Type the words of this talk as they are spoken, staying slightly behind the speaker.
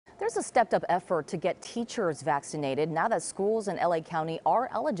There's a stepped-up effort to get teachers vaccinated now that schools in LA County are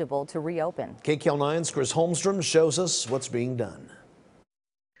eligible to reopen. KCAL 9's Chris Holmstrom shows us what's being done.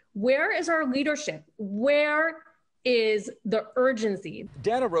 Where is our leadership? Where is the urgency?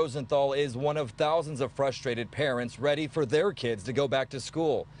 Dana Rosenthal is one of thousands of frustrated parents ready for their kids to go back to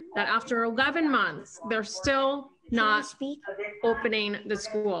school. That after 11 months, they're still not opening the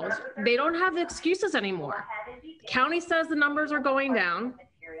schools. They don't have the excuses anymore. The county says the numbers are going down.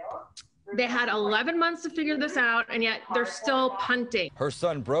 They had 11 months to figure this out, and yet they're still punting. Her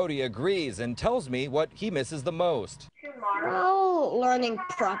son Brody agrees and tells me what he misses the most. Oh, learning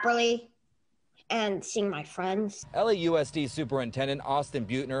properly and seeing my friends. LAUSD Superintendent Austin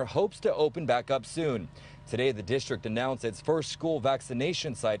Buettner hopes to open back up soon. Today, the district announced its first school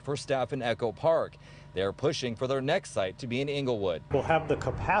vaccination site for staff in Echo Park. They're pushing for their next site to be in Inglewood. We'll have the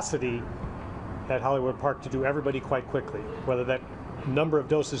capacity at Hollywood Park to do everybody quite quickly. Whether that number of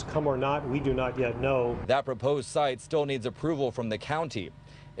doses come or not, we do not yet know. That proposed site still needs approval from the county.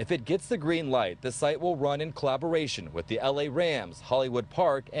 If it gets the green light, the site will run in collaboration with the LA Rams, Hollywood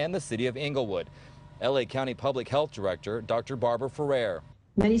Park, and the city of Inglewood. LA County Public Health Director Dr. Barbara Ferrer.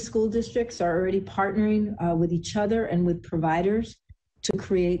 Many school districts are already partnering with each other and with providers to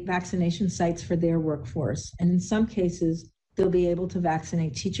create vaccination sites for their workforce. And in some cases, they'll be able to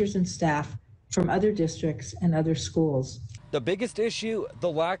vaccinate teachers and staff from other districts and other schools. The biggest issue,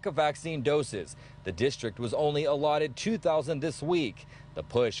 the lack of vaccine doses. The district was only allotted 2,000 this week. The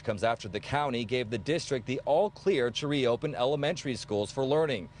push comes after the county gave the district the all clear to reopen elementary schools for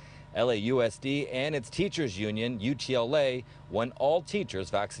learning. LAUSD and its teachers union, UTLA, want all teachers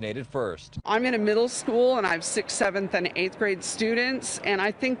vaccinated first. I'm in a middle school and I have 6th, 7th, and 8th grade students, and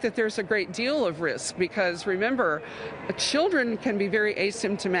I think that there's a great deal of risk because remember, children can be very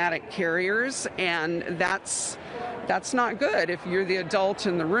asymptomatic carriers, and that's not good if you're the adult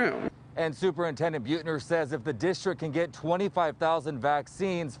in the room. And Superintendent Buettner says if the district can get 25,000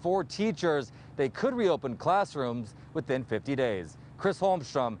 vaccines for teachers, they could reopen classrooms within 50 days. Chris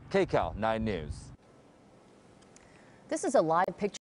Holmstrom, KCAL 9 News. This is a live picture.